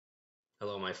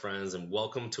Hello, my friends, and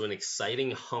welcome to an exciting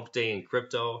hump day in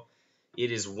crypto.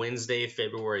 It is Wednesday,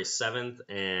 February 7th,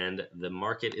 and the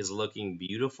market is looking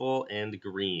beautiful and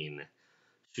green.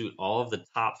 Shoot, all of the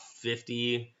top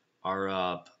 50 are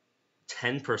up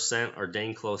 10% or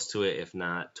dang close to it, if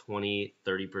not 20,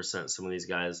 30%. Some of these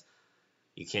guys,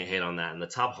 you can't hate on that. And the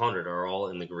top 100 are all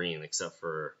in the green, except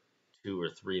for two or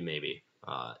three maybe.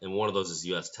 And one of those is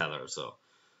US Tether, so.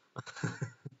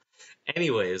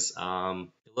 Anyways,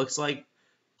 it looks like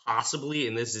possibly,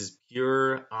 and this is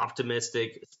pure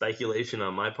optimistic speculation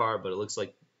on my part, but it looks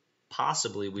like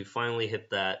possibly we finally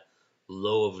hit that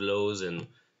low of lows and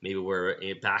maybe we're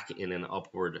back in an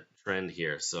upward trend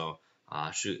here. So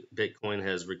shoot, Bitcoin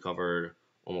has recovered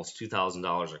almost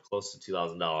 $2,000 or close to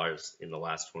 $2,000 in the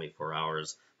last 24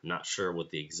 hours. I'm not sure what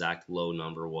the exact low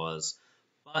number was,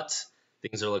 but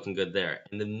things are looking good there.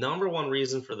 And the number one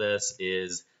reason for this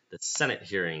is the Senate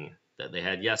hearing that they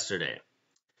had yesterday.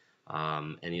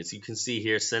 And as you can see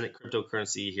here, Senate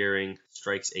cryptocurrency hearing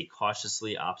strikes a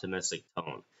cautiously optimistic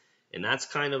tone. And that's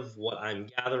kind of what I'm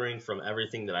gathering from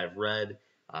everything that I've read.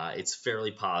 It's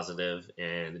fairly positive,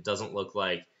 and it doesn't look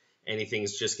like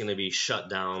anything's just going to be shut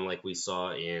down like we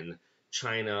saw in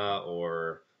China,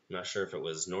 or I'm not sure if it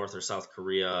was North or South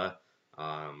Korea,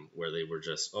 where they were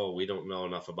just, oh, we don't know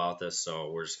enough about this,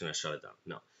 so we're just going to shut it down.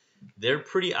 No. They're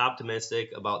pretty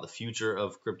optimistic about the future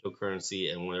of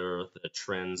cryptocurrency and where the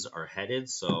trends are headed.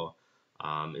 So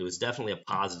it was definitely a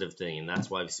positive thing, and that's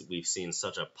why we've seen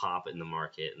such a pop in the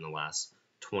market in the last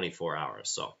 24 hours.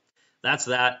 So that's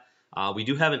that. We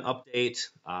do have an update,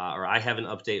 or I have an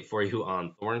update for you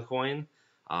on ThornCoin.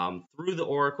 Through the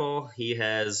Oracle, he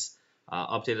has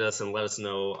updated us and let us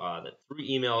know that through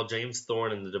email, James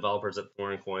Thorn and the developers at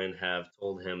ThornCoin have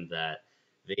told him that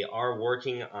they are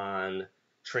working on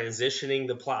transitioning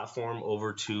the platform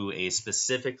over to a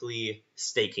specifically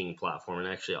staking platform. And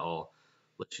actually, I'll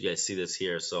let you guys see this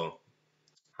here. So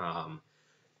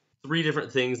three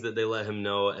different things that they let him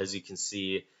know. As you can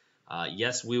see,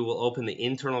 yes, we will open the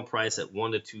internal price at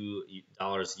 $1 to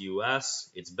 $2 US.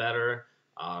 It's better.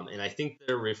 And I think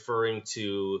they're referring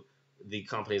to the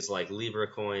companies like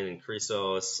LibraCoin and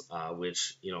Chrysos,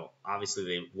 which, obviously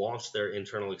they launched their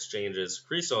internal exchanges.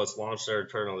 Chrysos launched their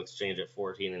internal exchange at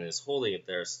 14 and is holding it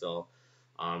there still.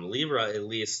 Libra, at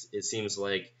least, it seems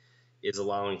like, is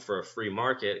allowing for a free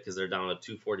market because they're down at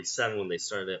 247 when they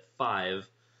started at 5.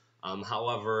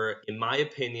 However, in my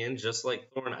opinion, just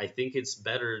like Thorn, I think it's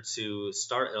better to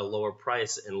start at a lower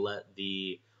price and let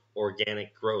the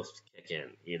organic growth kick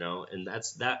in, and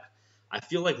that's that. I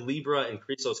feel like Libra and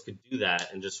Chrysos could do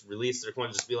that and just release their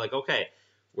coin, just be like, okay,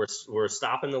 we're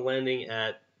stopping the lending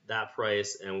at that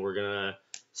price, and we're gonna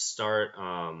start,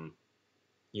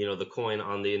 the coin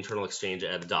on the internal exchange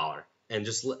at $1, and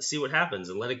just see what happens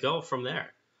and let it go from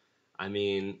there. I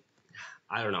mean,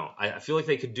 I don't know. I feel like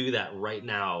they could do that right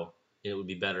now, and it would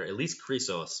be better. At least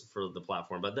Chrysos for the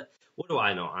platform. But what do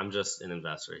I know? I'm just an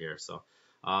investor here. So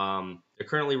they're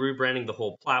currently rebranding the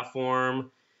whole platform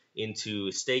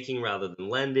into staking rather than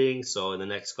lending. So in the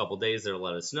next couple days, they'll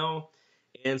let us know.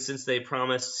 And since they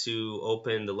promised to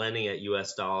open the lending at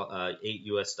 $8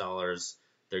 US,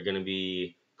 they're going to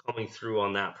be coming through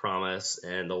on that promise,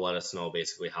 and they'll let us know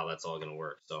basically how that's all going to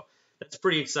work. So that's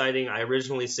pretty exciting. I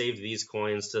originally saved these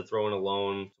coins to throw in a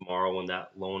loan tomorrow when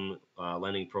that loan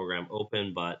lending program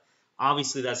opened, but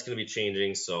obviously that's going to be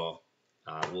changing. So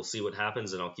we'll see what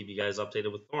happens, and I'll keep you guys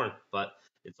updated with Thorn. But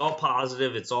it's all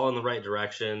positive. It's all in the right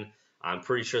direction. I'm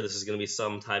pretty sure this is going to be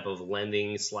some type of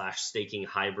lending / staking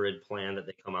hybrid plan that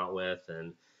they come out with,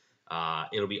 and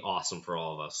it'll be awesome for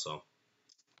all of us. So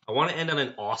I want to end on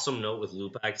an awesome note with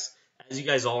LoopX. As you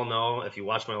guys all know, if you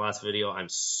watched my last video, I'm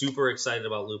super excited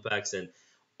about LoopX, and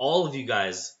all of you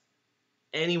guys,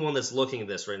 anyone that's looking at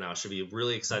this right now should be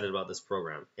really excited about this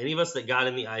program. Any of us that got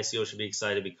in the ICO should be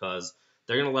excited because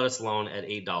they're going to let us loan at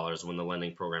 $8 when the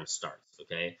lending program starts,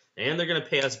 okay? And they're going to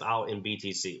pay us out in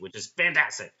BTC, which is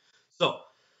fantastic. So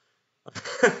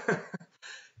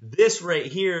this right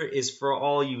here is for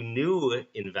all you new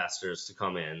investors to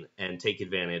come in and take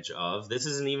advantage of. This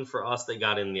isn't even for us that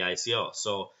got in the ICO.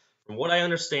 So from what I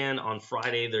understand, on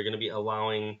Friday, they're going to be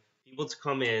allowing people to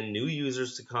come in, new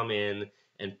users to come in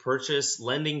and purchase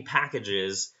lending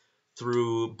packages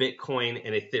through Bitcoin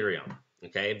and Ethereum.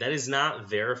 Okay, that is not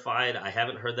verified. I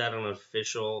haven't heard that on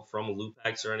official from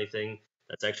LoopX or anything.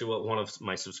 That's actually what one of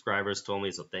my subscribers told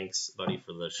me. So thanks, buddy,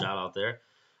 for the shout out there.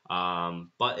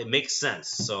 But it makes sense.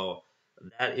 So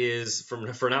that is,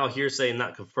 for now, hearsay,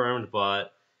 not confirmed,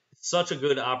 but it's such a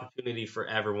good opportunity for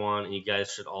everyone, and you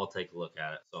guys should all take a look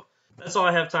at it. So that's all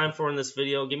I have time for in this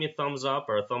video. Give me a thumbs up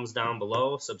or a thumbs down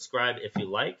below. Subscribe if you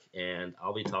like, and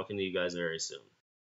I'll be talking to you guys very soon.